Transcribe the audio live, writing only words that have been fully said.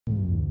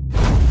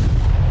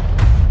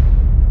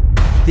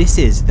This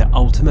is the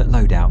ultimate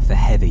loadout for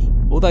heavy,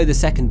 although the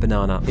second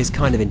banana is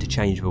kind of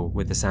interchangeable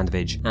with the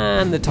sandwich,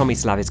 and the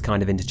Tomislav is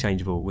kind of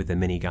interchangeable with the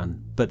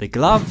minigun. But the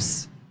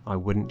gloves, I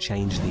wouldn't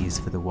change these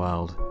for the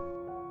world.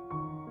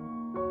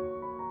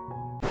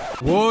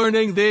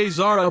 Warning, these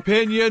are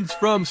opinions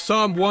from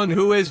someone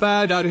who is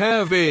bad at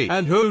heavy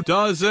and who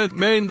doesn't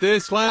main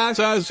this class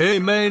as he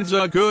mains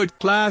a good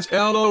class,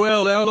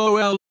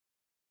 lol.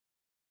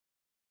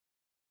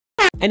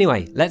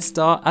 Anyway, let's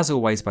start as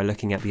always by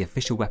looking at the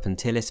official weapon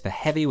tier list for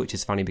heavy, which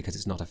is funny because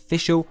it's not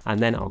official, and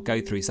then I'll go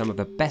through some of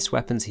the best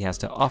weapons he has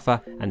to offer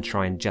and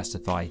try and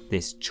justify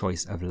this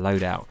choice of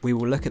loadout. We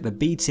will look at the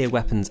B tier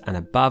weapons and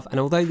above, and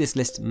although this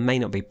list may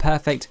not be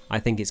perfect, I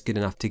think it's good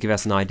enough to give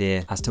us an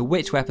idea as to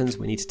which weapons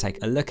we need to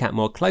take a look at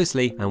more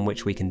closely and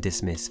which we can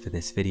dismiss for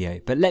this video.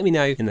 But let me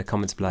know in the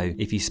comments below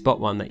if you spot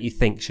one that you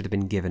think should have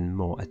been given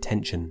more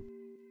attention.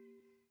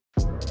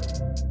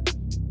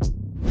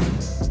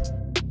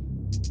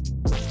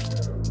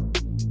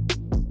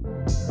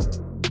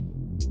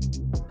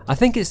 I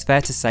think it's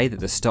fair to say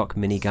that the stock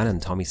minigun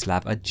and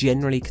Tomislav are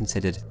generally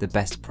considered the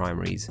best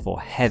primaries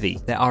for heavy.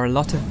 There are a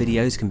lot of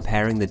videos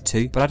comparing the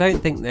two, but I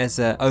don't think there's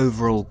an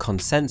overall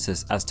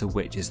consensus as to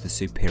which is the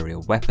superior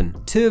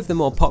weapon. Two of the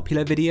more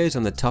popular videos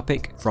on the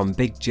topic, from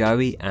Big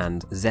Joey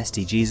and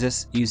Zesty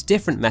Jesus, use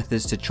different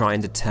methods to try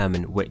and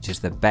determine which is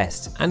the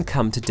best and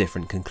come to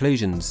different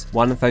conclusions.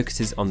 One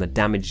focuses on the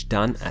damage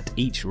done at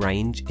each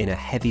range in a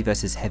heavy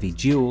versus heavy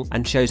duel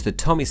and shows the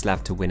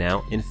Tomislav to win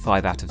out in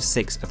 5 out of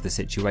 6 of the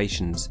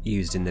situations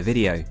used in the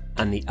video,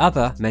 and the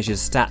other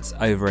measures stats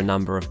over a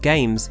number of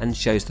games and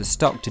shows the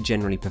stock to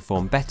generally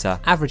perform better,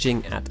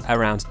 averaging at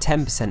around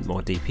 10%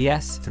 more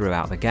DPS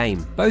throughout the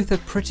game. Both are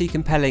pretty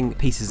compelling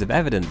pieces of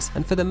evidence,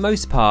 and for the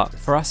most part,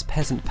 for us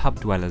peasant pub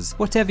dwellers,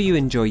 whatever you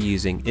enjoy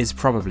using is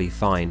probably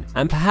fine.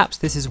 And perhaps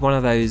this is one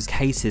of those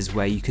cases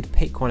where you could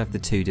pick one of the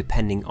two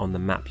depending on the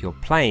map you're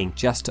playing,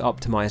 just to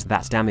optimize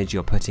that damage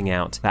you're putting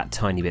out that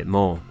tiny bit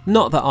more.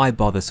 Not that I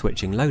bother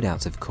switching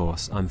loadouts, of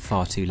course, I'm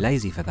far too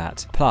lazy for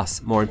that.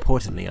 Plus, more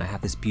importantly, I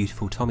have this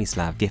beautiful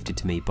Tomislav gifted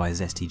to me by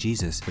Zesty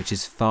Jesus, which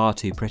is far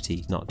too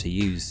pretty not to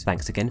use.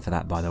 Thanks again for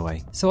that, by the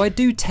way. So I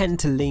do tend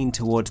to lean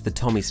towards the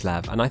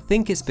Tomislav, and I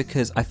think it's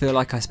because I feel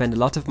like I spend a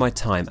lot of my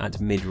time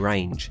at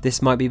mid-range.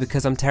 This might be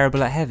because I'm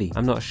terrible at heavy,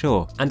 I'm not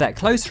sure. And at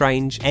close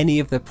range, any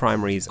of the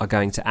primaries are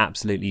going to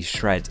absolutely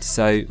shred.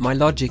 So my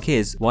logic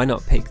is, why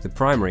not pick the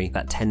primary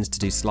that tends to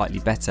do slightly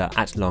better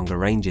at longer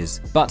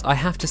ranges? But I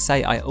have to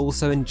say I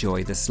also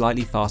enjoy the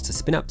slightly faster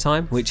spin-up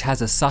time, which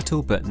has a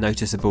subtle but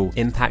noticeable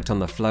impact on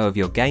the flow of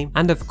your game,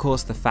 and of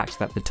course the fact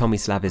that the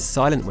Tomislav is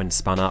silent when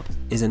spun up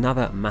is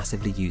another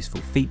massively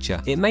useful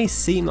feature. It may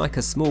seem like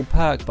a small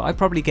perk, but I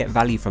probably get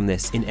value from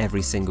this in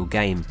every single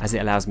game, as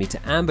it allows me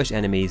to ambush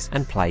enemies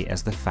and play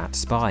as the fat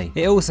spy.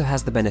 It also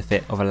has the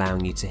benefit of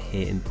allowing you to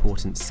hear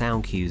important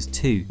sound cues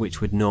too,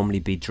 which would normally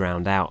be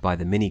drowned out by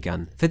the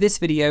minigun. For this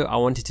video I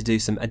wanted to do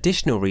some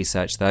additional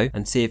research though,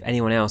 and see if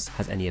anyone else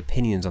has any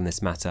opinions on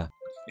this matter.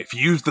 If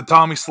you use the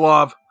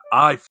Tomislav,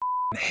 I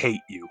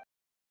hate you.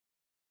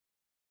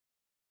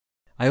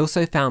 I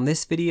also found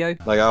this video.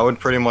 Like, I would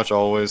pretty much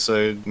always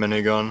say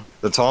minigun.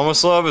 The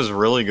Tomislav is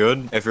really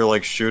good if you're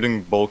like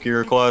shooting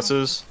bulkier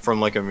classes from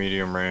like a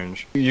medium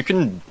range. You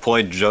can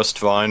play just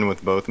fine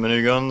with both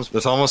miniguns.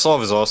 The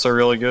Tomislav is also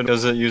really good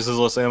because it uses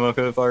less ammo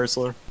per fire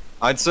slur.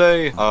 I'd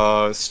say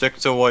stick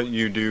to what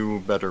you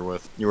do better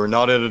with. You are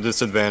not at a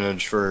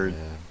disadvantage for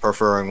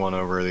preferring one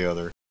over the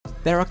other.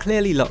 There are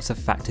clearly lots of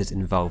factors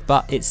involved,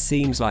 but it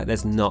seems like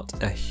there's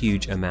not a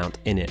huge amount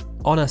in it.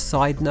 On a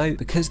side note,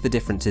 because the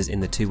differences in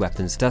the two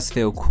weapons does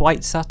feel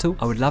quite subtle,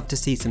 I would love to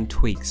see some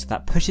tweaks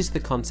that pushes the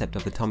concept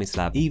of the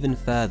Tomislav even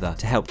further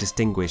to help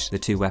distinguish the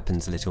two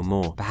weapons a little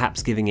more.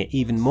 Perhaps giving it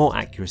even more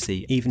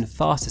accuracy, even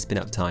faster spin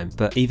up time,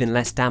 but even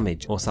less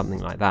damage or something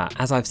like that.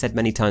 As I've said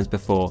many times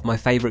before, my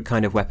favourite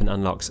kind of weapon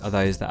unlocks are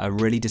those that are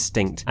really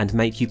distinct and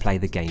make you play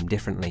the game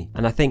differently.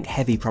 And I think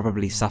heavy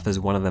probably suffers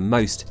one of the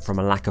most from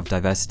a lack of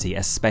diversity,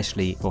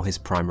 especially for his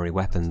primary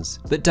weapons.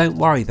 But don't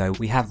worry though,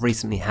 we have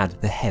recently had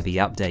the heavy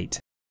update.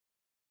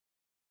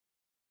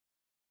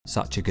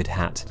 Such a good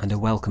hat and a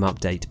welcome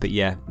update, but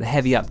yeah, the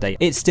heavy update,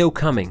 it's still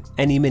coming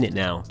any minute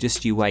now,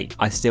 just you wait,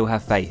 I still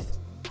have faith.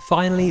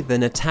 Finally, the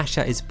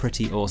Natasha is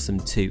pretty awesome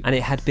too, and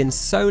it had been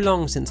so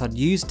long since I'd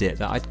used it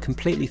that I'd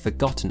completely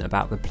forgotten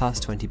about the plus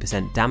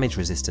 20% damage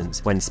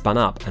resistance when spun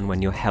up and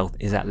when your health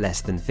is at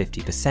less than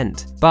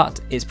 50%.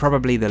 But it's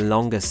probably the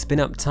longer spin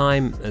up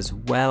time as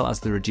well as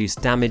the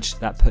reduced damage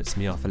that puts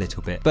me off a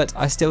little bit, but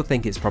I still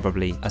think it's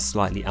probably a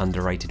slightly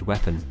underrated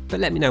weapon. But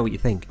let me know what you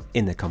think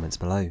in the comments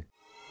below.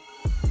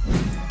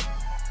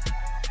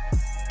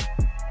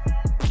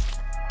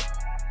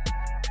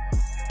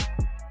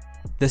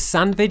 The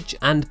sandwich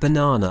and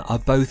banana are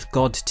both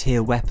god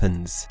tier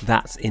weapons,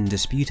 that's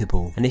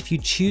indisputable, and if you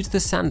choose the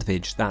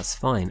sandwich, that's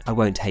fine, I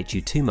won't hate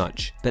you too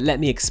much, but let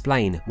me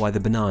explain why the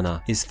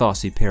banana is far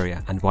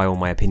superior and why all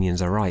my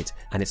opinions are right,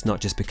 and it's not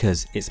just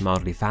because it's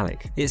mildly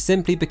phallic. It's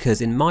simply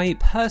because in my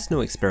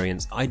personal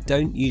experience, I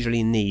don't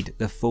usually need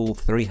the full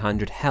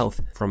 300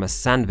 health from a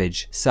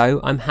sandwich, so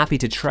I'm happy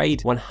to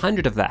trade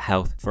 100 of that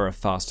health for a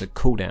faster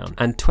cooldown,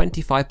 and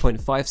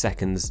 25.5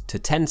 seconds to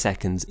 10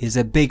 seconds is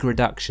a big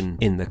reduction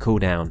in the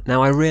cooldown.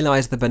 Now I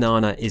realise the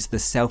banana is the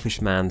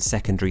selfish man's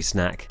secondary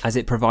snack, as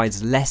it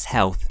provides less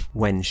health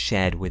when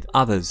shared with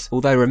others,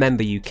 although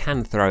remember you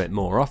can throw it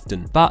more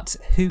often, but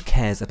who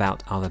cares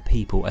about other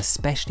people,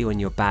 especially when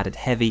you're bad at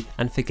heavy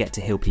and forget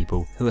to heal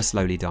people who are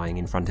slowly dying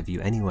in front of you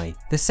anyway.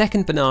 The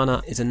second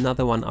banana is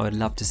another one I would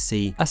love to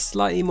see a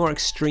slightly more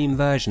extreme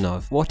version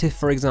of. What if,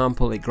 for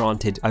example, it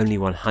granted only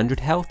 100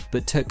 health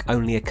but took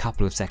only a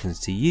couple of seconds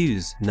to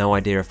use? No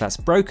idea if that's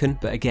broken,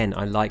 but again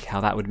I like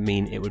how that would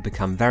mean it would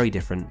become very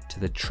different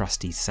to the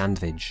trusty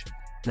sandwich.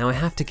 Now I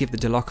have to give the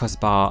Dolokos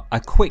bar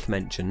a quick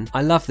mention.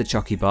 I love the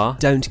Chocky bar,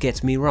 don't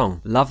get me wrong,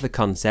 love the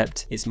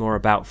concept, it's more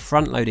about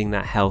front loading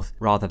that health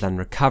rather than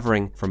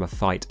recovering from a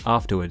fight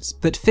afterwards.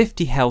 But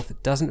 50 health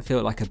doesn't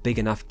feel like a big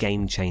enough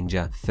game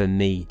changer for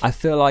me. I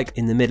feel like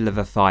in the middle of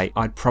a fight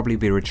I'd probably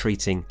be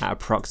retreating at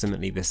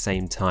approximately the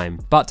same time.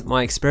 But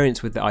my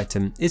experience with the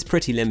item is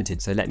pretty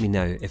limited, so let me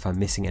know if I'm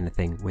missing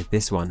anything with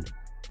this one.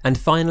 And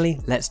finally,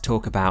 let's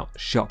talk about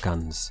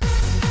shotguns.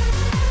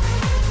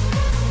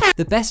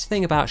 The best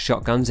thing about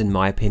shotguns in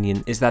my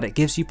opinion is that it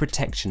gives you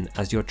protection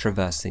as you're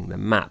traversing the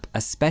map,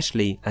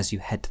 especially as you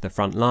head to the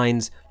front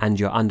lines and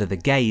you're under the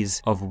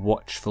gaze of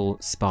watchful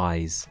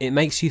spies. It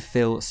makes you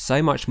feel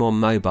so much more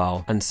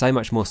mobile and so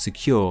much more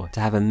secure to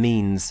have a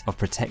means of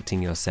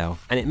protecting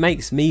yourself, and it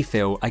makes me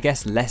feel, I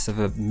guess, less of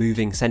a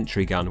moving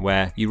sentry gun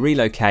where you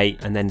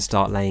relocate and then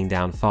start laying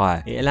down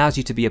fire. It allows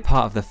you to be a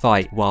part of the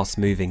fight whilst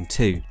moving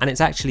too, and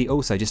it's actually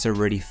also just a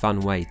really fun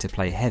way to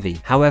play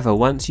heavy. However,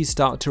 once you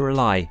start to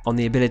rely on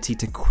the ability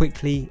to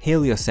quickly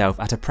heal yourself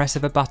at a press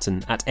of a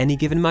button at any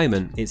given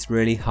moment, it's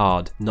really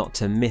hard not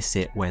to miss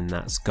it when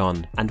that's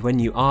gone. And when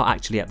you are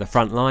actually at the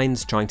front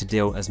lines trying to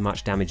deal as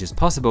much damage as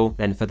possible,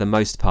 then for the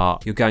most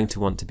part you're going to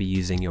want to be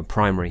using your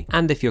primary,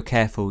 and if you're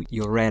careful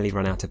you'll rarely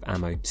run out of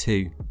ammo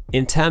too.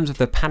 In terms of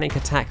the panic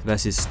attack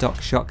versus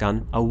stock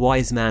shotgun, a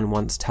wise man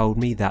once told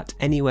me that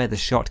anywhere the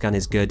shotgun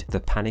is good, the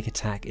panic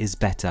attack is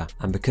better,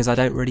 and because I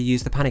don't really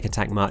use the panic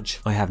attack much,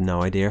 I have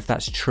no idea if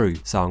that's true,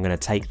 so I'm going to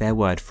take their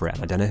word for it.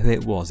 I don't know who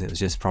it was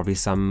just probably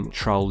some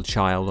troll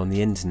child on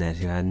the internet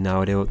who had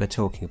no idea what they're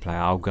talking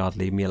about. Oh god,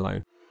 leave me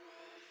alone.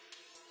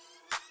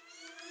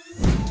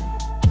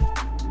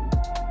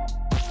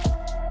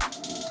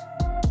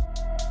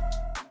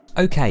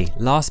 Okay,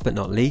 last but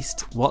not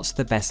least, what's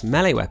the best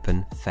melee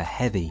weapon for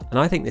heavy? And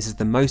I think this is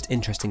the most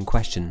interesting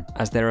question,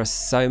 as there are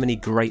so many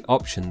great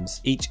options,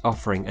 each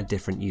offering a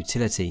different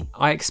utility.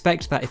 I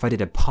expect that if I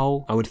did a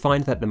poll, I would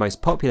find that the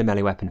most popular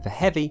melee weapon for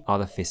heavy are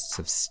the Fists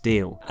of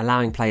Steel,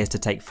 allowing players to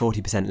take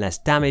 40% less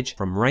damage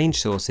from range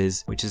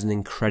sources, which is an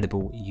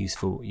incredible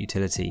useful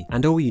utility.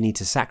 And all you need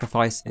to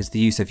sacrifice is the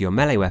use of your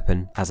melee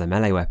weapon as a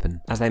melee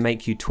weapon, as they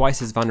make you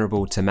twice as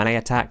vulnerable to melee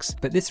attacks,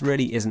 but this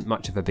really isn't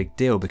much of a big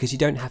deal because you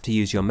don't have to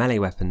use your melee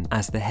weapon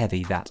as the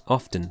heavy that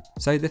often.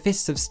 So the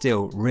Fists of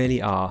Steel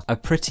really are a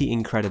pretty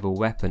incredible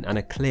weapon and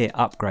a clear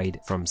upgrade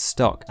from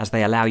stock, as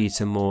they allow you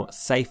to more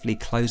safely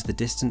close the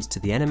distance to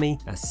the enemy,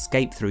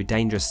 escape through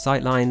dangerous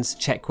sightlines,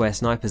 check where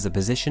snipers are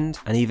positioned,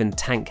 and even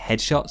tank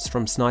headshots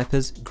from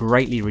snipers,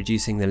 greatly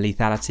reducing the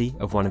lethality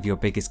of one of your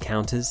biggest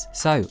counters.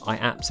 So I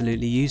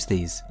absolutely use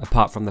these,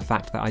 apart from the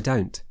fact that I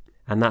don't.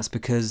 And that's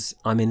because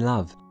I'm in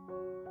love.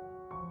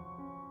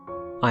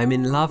 I'm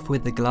in love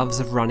with the gloves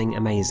of running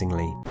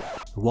amazingly.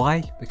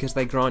 Why? Because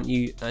they grant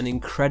you an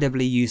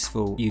incredibly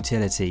useful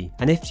utility,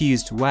 and if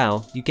used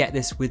well, you get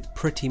this with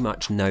pretty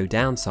much no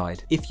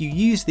downside. If you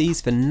use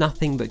these for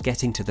nothing but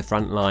getting to the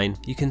front line,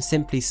 you can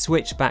simply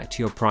switch back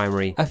to your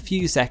primary a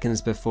few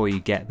seconds before you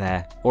get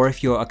there, or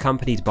if you're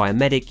accompanied by a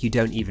medic, you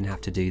don't even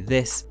have to do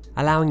this,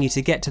 allowing you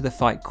to get to the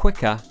fight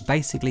quicker,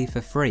 basically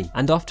for free.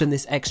 And often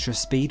this extra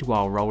speed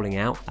while rolling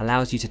out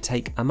allows you to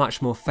take a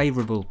much more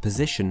favourable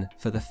position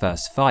for the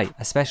first fight,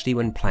 especially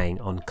when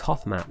playing on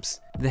Koth maps.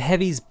 The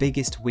Heavy's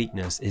biggest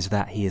weakness is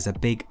that he is a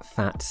big,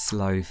 fat,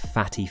 slow,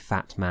 fatty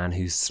fat man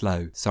who's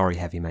slow. Sorry,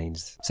 Heavy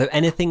mains. So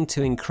anything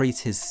to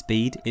increase his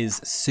speed is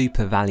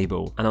super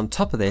valuable. And on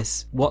top of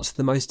this, what's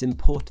the most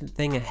important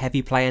thing a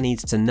Heavy player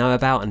needs to know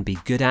about and be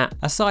good at?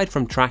 Aside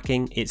from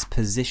tracking, it's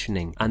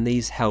positioning. And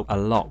these help a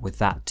lot with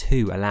that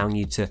too, allowing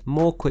you to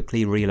more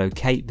quickly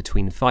relocate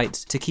between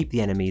fights to keep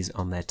the enemies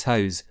on their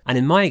toes. And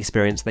in my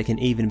experience, they can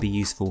even be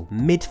useful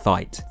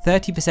mid-fight.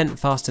 30%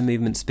 faster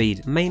movement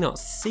speed may not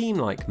seem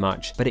like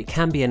much, much, but it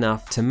can be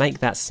enough to make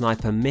that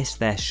sniper miss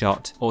their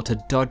shot or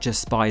to dodge a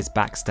spy's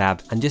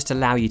backstab and just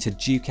allow you to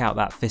duke out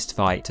that fist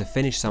fight to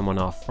finish someone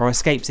off or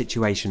escape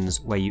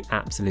situations where you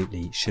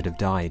absolutely should have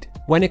died.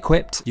 When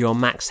equipped, your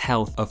max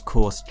health of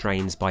course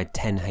drains by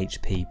 10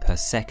 HP per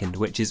second,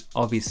 which is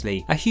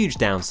obviously a huge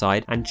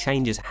downside and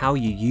changes how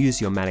you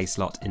use your melee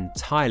slot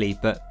entirely,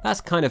 but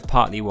that's kind of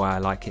partly why I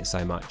like it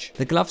so much.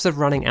 The gloves of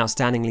running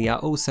outstandingly are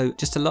also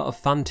just a lot of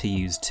fun to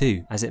use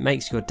too, as it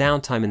makes your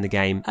downtime in the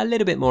game a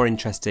little bit more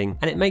interesting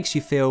and it makes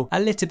you feel a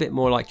little bit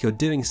more like you're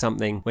doing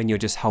something when you're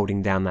just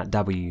holding down that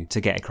W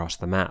to get across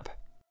the map.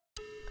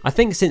 I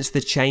think since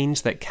the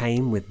change that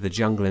came with the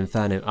Jungle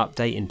Inferno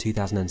update in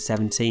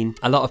 2017,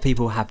 a lot of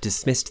people have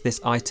dismissed this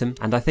item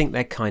and I think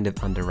they're kind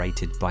of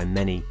underrated by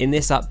many. In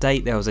this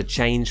update there was a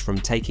change from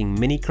taking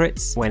mini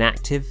crits when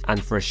active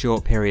and for a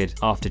short period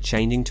after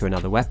changing to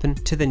another weapon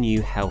to the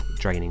new health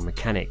draining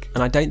mechanic,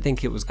 and I don't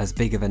think it was as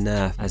big of a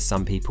nerf as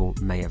some people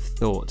may have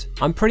thought.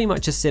 I'm pretty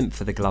much a simp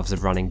for the gloves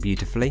of running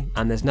beautifully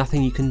and there's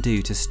nothing you can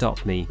do to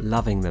stop me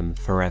loving them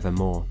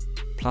forevermore.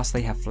 Plus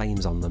they have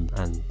flames on them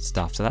and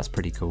stuff, so that's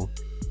pretty cool.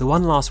 The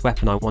one last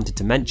weapon I wanted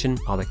to mention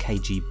are the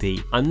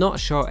KGB. I'm not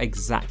sure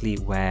exactly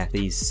where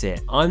these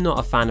sit. I'm not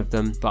a fan of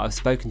them, but I've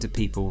spoken to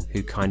people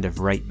who kind of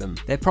rate them.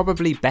 They're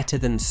probably better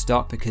than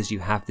stock because you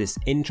have this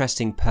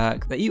interesting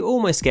perk that you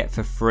almost get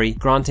for free,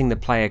 granting the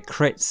player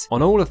crits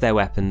on all of their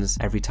weapons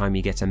every time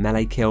you get a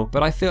melee kill,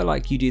 but I feel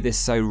like you do this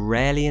so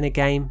rarely in a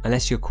game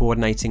unless you're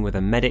coordinating with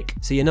a medic,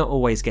 so you're not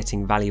always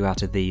getting value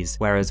out of these,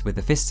 whereas with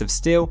the Fists of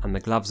Steel and the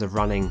Gloves of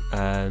Running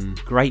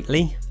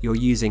greatly, you're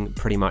using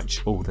pretty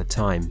much all the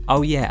time.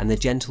 Oh yeah, and the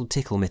gentle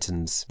tickle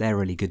mittens, they're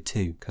really good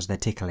too, because they're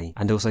tickly,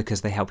 and also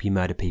because they help you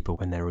murder people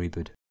when they're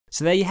Ubered.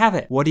 So there you have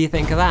it, what do you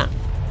think of that?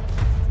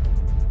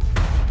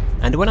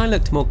 And when I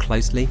looked more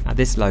closely at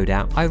this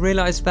loadout, I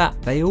realised that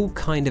they all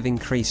kind of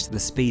increased the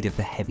speed of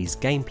the Heavy's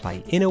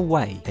gameplay, in a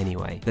way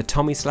anyway. The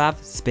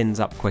Tomislav spins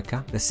up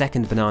quicker, the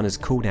second banana's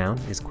cooldown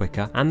is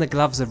quicker, and the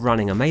Gloves of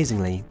Running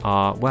amazingly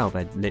are, well,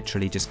 they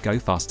literally just go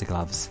faster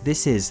gloves.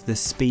 This is the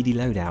speedy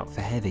loadout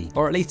for Heavy,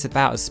 or at least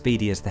about as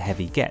speedy as the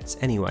Heavy gets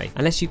anyway,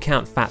 unless you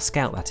count Fat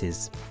Scout that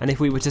is. And if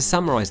we were to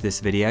summarise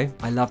this video,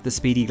 I love the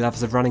speedy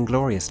Gloves of Running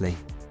gloriously.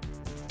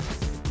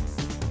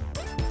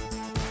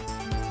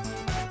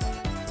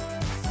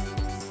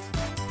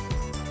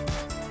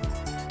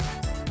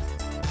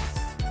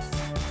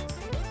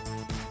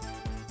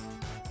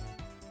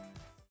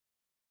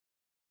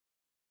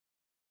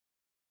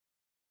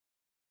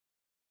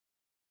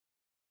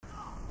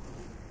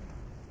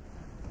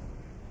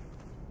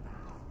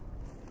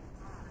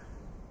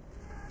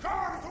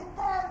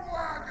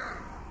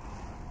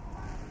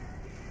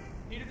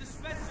 Need a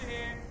dispenser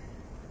here.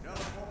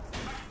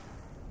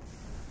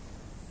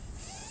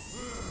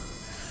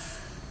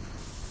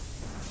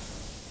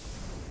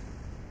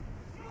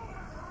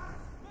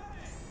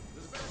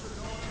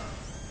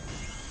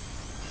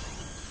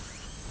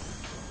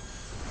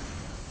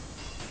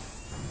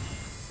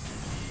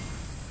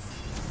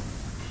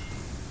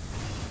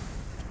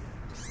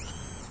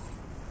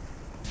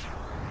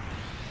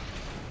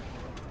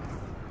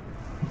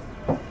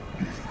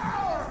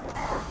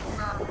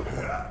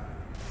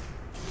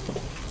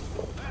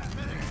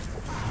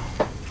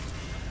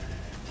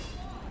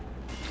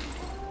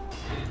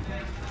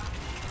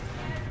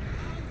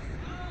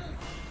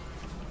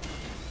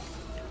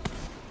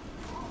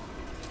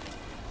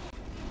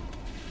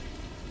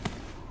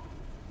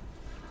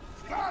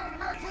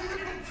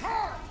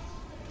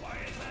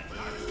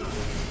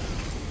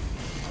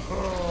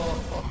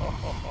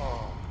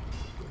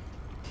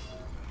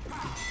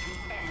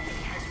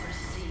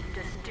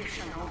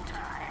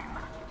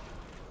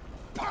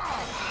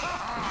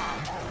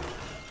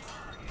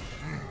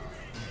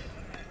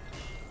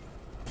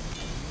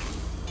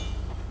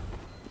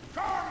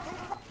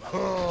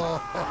 Ha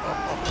ha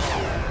ha ha!